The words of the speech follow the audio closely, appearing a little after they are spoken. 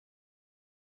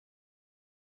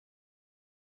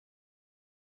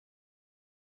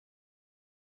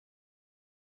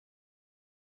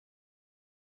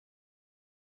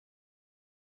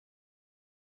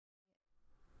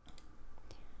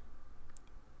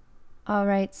All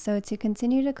right, so to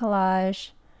continue to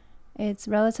collage, it's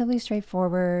relatively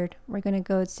straightforward. We're going to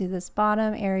go to this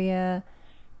bottom area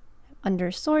under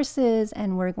sources,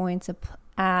 and we're going to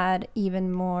add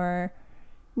even more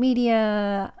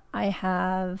media. I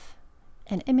have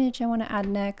an image I want to add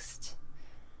next.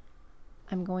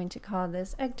 I'm going to call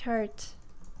this egg tart.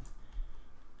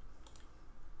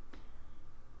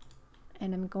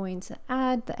 And I'm going to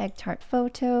add the egg tart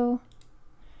photo.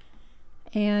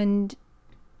 And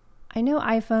I know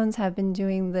iPhones have been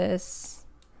doing this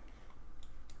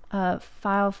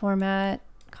file format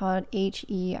called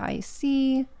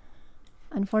HEIC.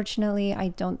 Unfortunately, I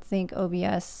don't think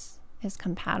OBS is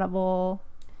compatible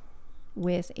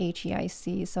with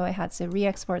HEIC, so I had to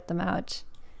re-export them out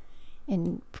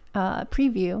in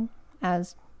preview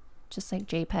as just like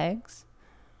JPEGs.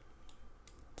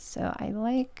 So I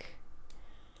like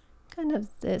kind of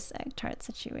this egg tart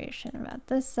situation, about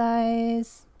this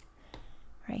size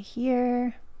right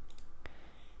here.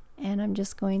 And I'm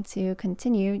just going to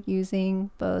continue using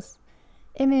both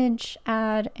image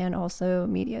add and also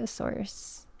media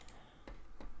source.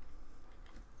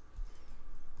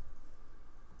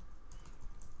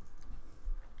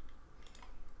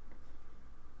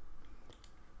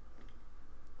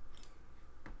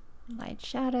 Light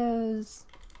shadows,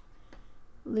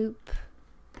 loop.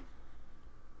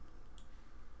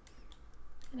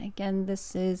 And again,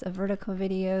 this is a vertical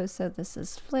video, so this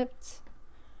is flipped.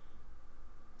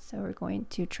 So we're going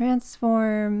to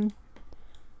transform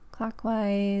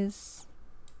clockwise.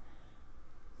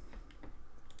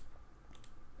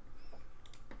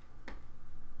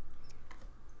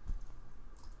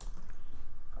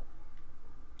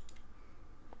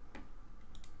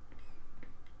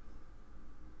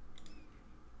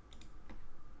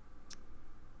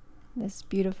 This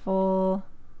beautiful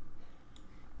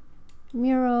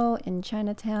mural in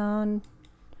Chinatown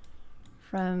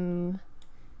from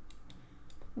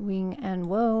Wing and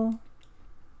Wo,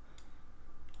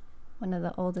 one of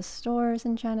the oldest stores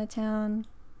in Chinatown.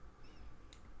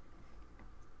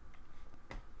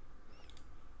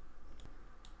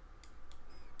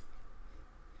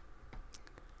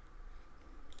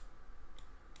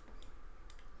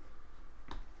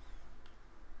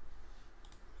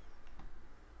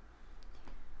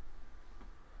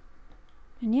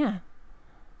 And yeah,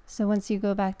 so once you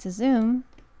go back to Zoom,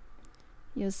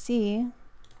 you'll see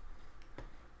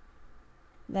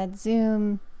that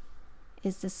Zoom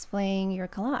is displaying your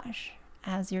collage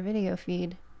as your video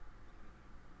feed.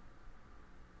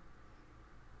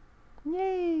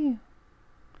 Yay!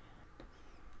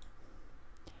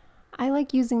 I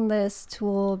like using this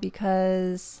tool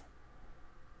because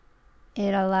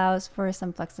it allows for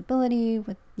some flexibility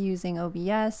with using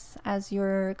OBS as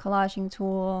your collaging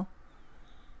tool.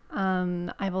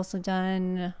 I've also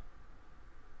done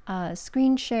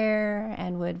screen share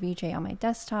and would VJ on my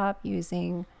desktop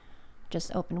using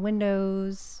just open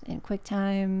windows in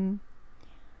QuickTime.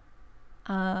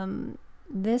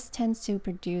 This tends to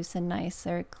produce a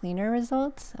nicer, cleaner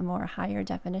result, a more higher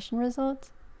definition result.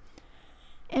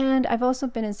 And I've also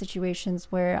been in situations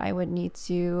where I would need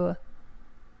to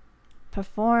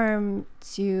perform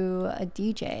to a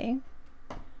DJ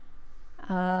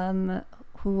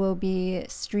who will be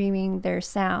streaming their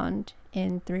sound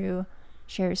in through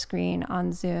share screen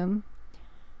on Zoom.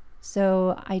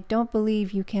 So I don't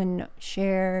believe you can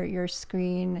share your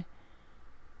screen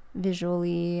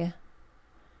visually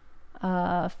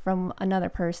from another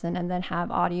person and then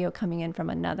have audio coming in from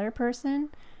another person.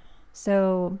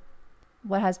 So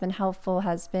what has been helpful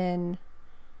has been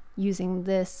using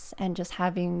this and just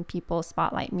having people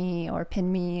spotlight me or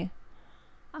pin me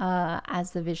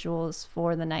as the visuals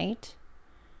for the night.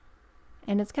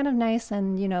 And it's kind of nice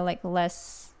and, you know, like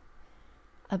less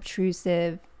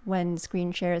obtrusive when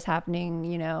screen share is happening.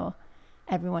 You know,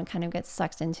 everyone kind of gets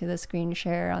sucked into the screen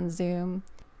share on Zoom.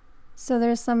 So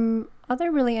there's some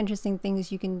other really interesting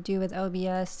things you can do with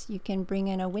OBS. You can bring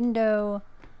in a window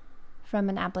from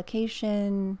an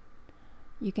application.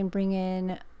 You can bring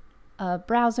in a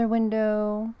browser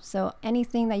window. So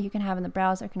anything that you can have in the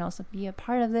browser can also be a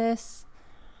part of this.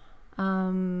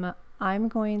 I'm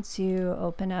going to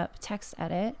open up text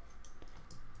edit.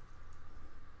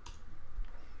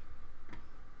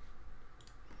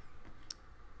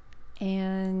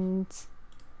 And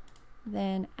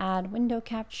then add window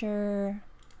capture,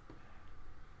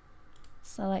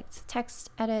 select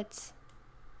text edit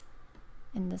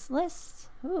in this list.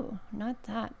 Ooh, not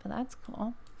that, but that's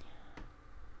cool.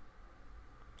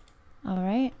 All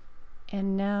right,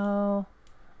 and now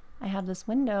I have this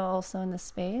window also in the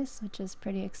space, which is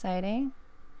pretty exciting.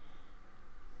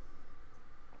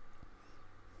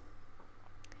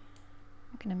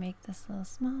 gonna make this a little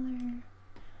smaller.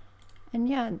 And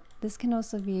yeah, this can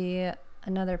also be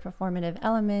another performative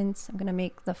element. I'm gonna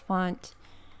make the font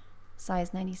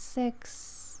size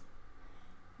 96,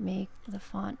 make the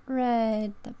font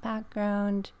red, the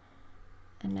background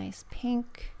a nice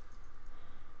pink.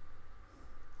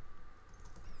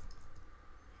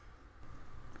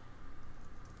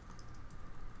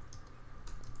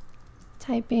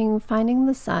 Typing Finding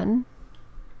the Sun,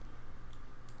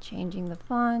 changing the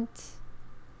font,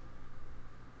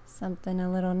 something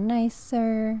a little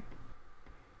nicer.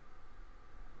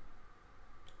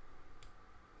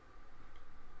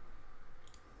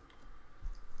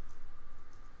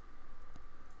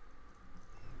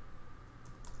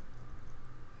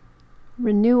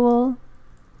 Renewal,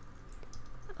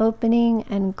 opening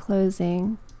and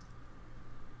closing.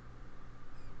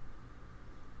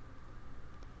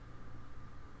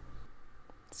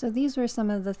 So these were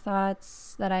some of the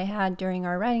thoughts that I had during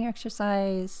our writing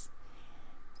exercise,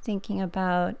 thinking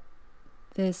about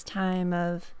this time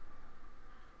of,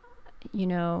 you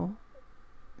know,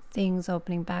 things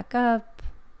opening back up,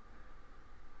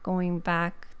 going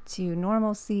back to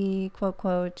normalcy, quote,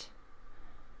 quote.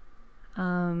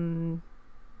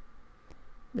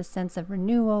 The sense of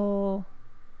renewal,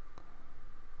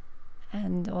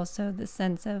 and also the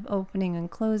sense of opening and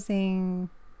closing,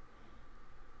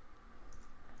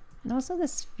 and also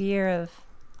this fear of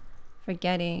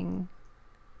forgetting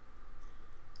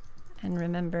and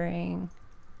remembering.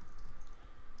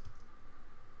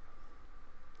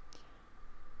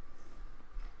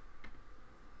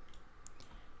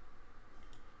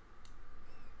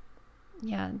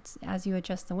 Yeah, as you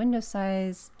adjust the window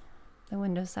size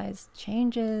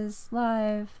changes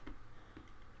live,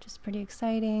 which is pretty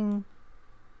exciting.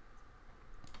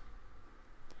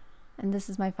 And this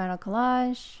is my final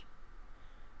collage.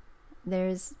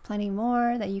 There's plenty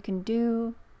more that you can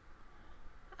do.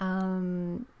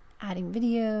 Adding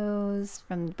videos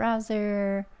from the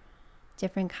browser,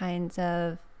 different kinds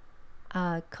of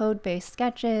code-based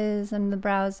sketches in the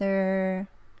browser.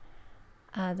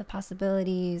 The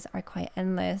possibilities are quite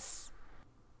endless.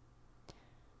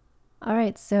 All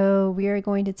right, so we are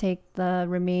going to take the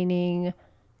remaining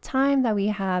time that we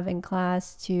have in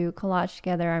class to collage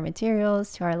together our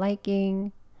materials to our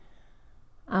liking.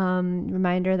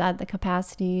 Reminder that the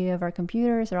capacity of our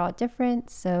computers are all different,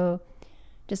 so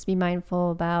just be mindful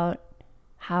about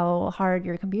how hard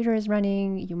your computer is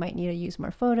running. You might need to use more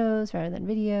photos rather than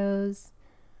videos.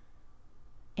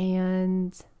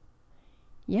 And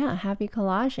yeah, happy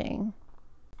collaging.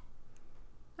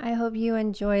 I hope you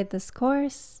enjoyed this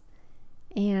course.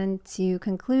 And to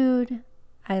conclude,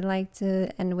 I'd like to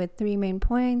end with 3 main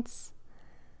points.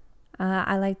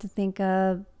 I like to think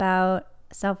about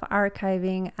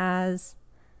self-archiving as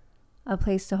a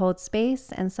place to hold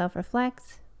space and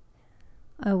self-reflect,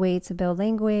 a way to build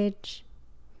language,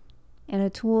 and a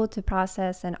tool to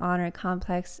process and honor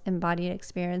complex embodied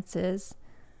experiences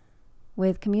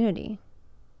with community.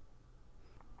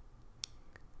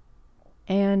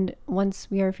 And once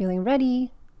we are feeling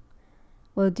ready,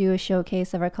 we'll do a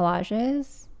showcase of our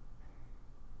collages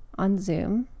on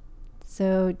Zoom.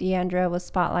 So Deandra will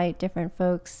spotlight different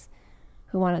folks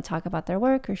who want to talk about their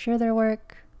work or share their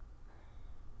work.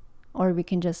 Or we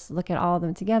can just look at all of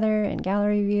them together in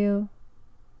gallery view.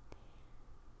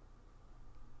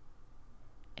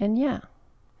 And yeah,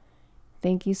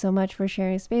 thank you so much for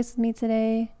sharing space with me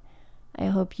today. I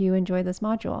hope you enjoyed this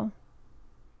module.